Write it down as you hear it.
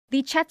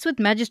The Chatsworth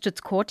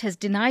Magistrates Court has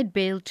denied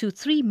bail to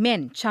 3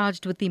 men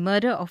charged with the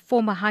murder of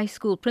former high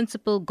school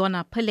principal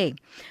Gona Pillay.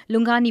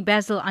 Lungani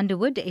Basil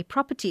Underwood, a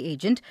property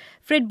agent,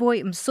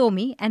 Fredboy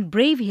Msomi and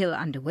Bravehill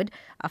Underwood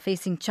are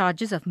facing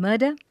charges of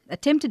murder,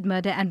 attempted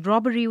murder and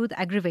robbery with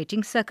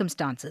aggravating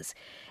circumstances.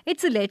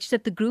 It's alleged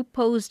that the group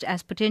posed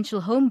as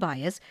potential home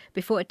buyers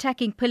before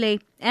attacking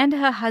Pillay and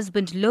her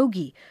husband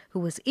Logie, who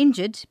was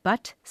injured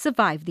but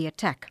survived the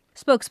attack.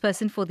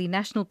 Spokesperson for the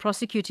National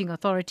Prosecuting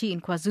Authority in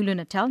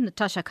KwaZulu-Natal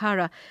Natasha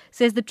Kara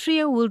says the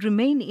trio will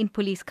remain in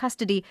police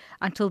custody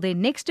until their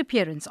next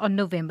appearance on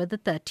November the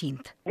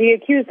 13th. The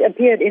accused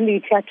appeared in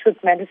the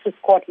Chatsworth Magistrates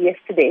Court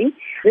yesterday.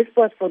 This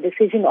was for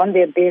decision on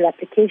their bail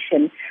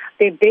application.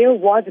 Their bail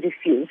was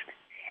refused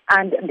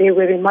and they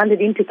were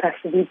remanded into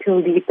custody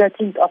till the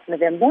 13th of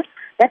November.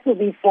 That will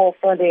be for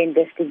further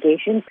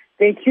investigations.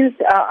 The accused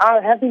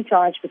have been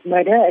charged with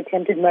murder,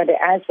 attempted murder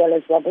as well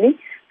as robbery.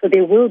 So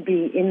they will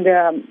be in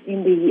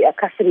the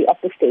custody of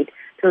the state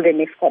till their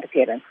next court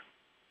appearance.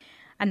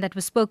 And that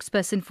was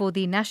spokesperson for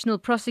the National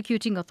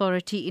Prosecuting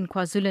Authority in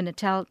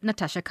KwaZulu-Natal,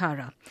 Natasha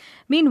Kara.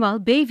 Meanwhile,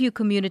 Bayview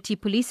Community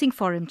Policing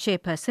Forum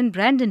chairperson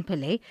Brandon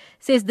Pillay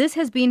says this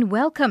has been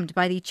welcomed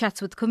by the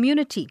Chatsworth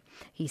community.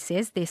 He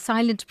says their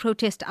silent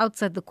protest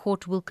outside the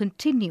court will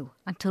continue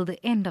until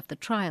the end of the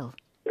trial.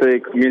 The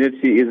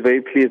community is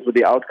very pleased with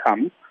the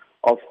outcome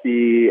of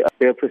the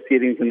bail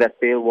proceedings and that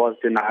bail was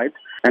denied.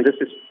 And this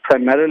is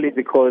primarily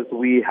because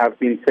we have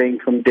been saying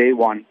from day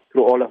one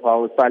through all of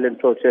our silent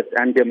protests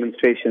and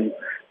demonstrations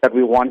that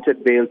we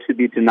wanted bail to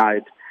be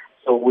denied.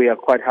 So we are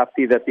quite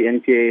happy that the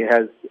NPA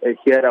has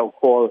heard our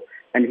call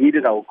and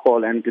heeded our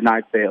call and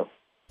denied bail.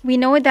 We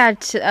know that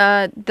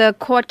the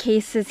court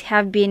cases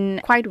have been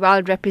quite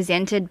well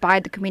represented by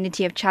the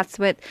community of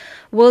Chatsworth.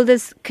 Will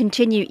this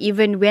continue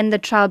even when the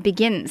trial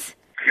begins?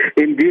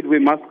 Indeed, we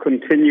must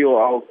continue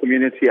our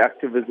community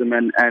activism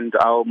and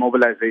our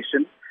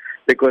mobilization,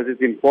 because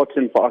it's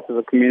important for us as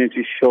a community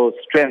to show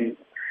strength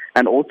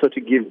and also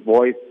to give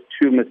voice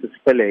to Mrs.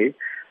 Pillay.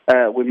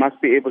 We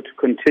must be able to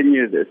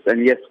continue this,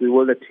 and yes, we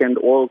will attend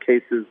all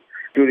cases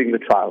during the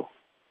trial.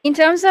 In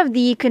terms of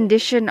the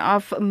condition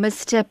of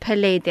Mr.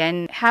 Pillay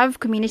then, have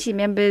community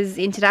members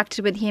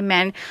interacted with him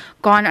and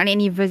gone on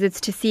any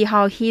visits to see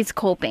how he's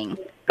coping?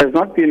 There's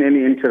not been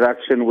any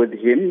interaction with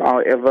him.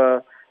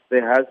 However,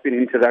 there has been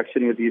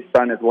interaction with his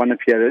son at one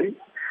appearance.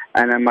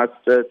 And I must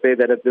say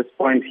that at this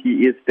point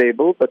he is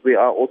stable, but we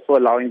are also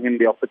allowing him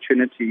the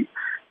opportunity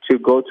to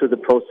go through the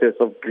process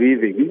of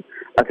grieving.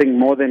 I think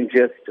more than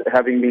just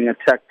having been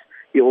attacked,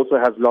 he also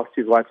has lost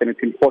his wife, and it's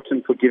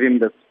important to give him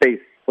the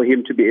space for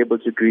him to be able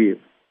to grieve.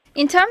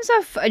 In terms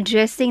of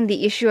addressing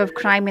the issue of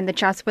crime in the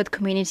Chatsworth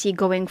community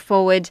going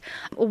forward,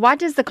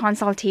 what is the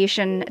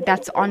consultation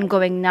that's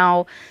ongoing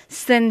now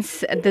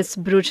since this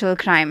brutal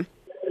crime?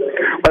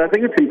 But I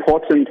think it's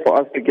important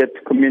for us to get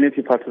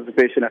community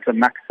participation at a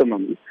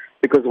maximum,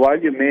 because while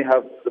you may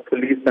have the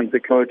police and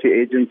security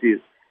agencies,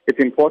 it's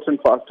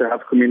important for us to have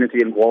community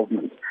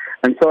involvement.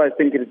 And so I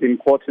think it is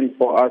important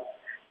for us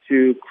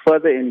to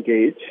further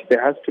engage.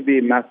 There has to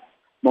be mass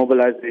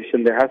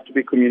mobilization, there has to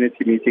be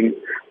community meetings.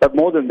 But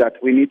more than that,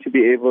 we need to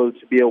be able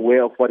to be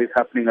aware of what is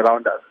happening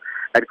around us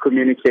and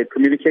communicate.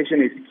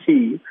 Communication is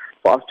key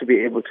for us to be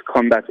able to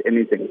combat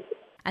anything.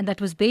 And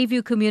that was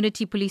Bayview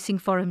Community Policing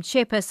Forum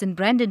chairperson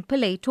Brandon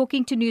Pillay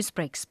talking to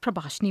Newsbreak's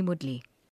Prabashni Mudli.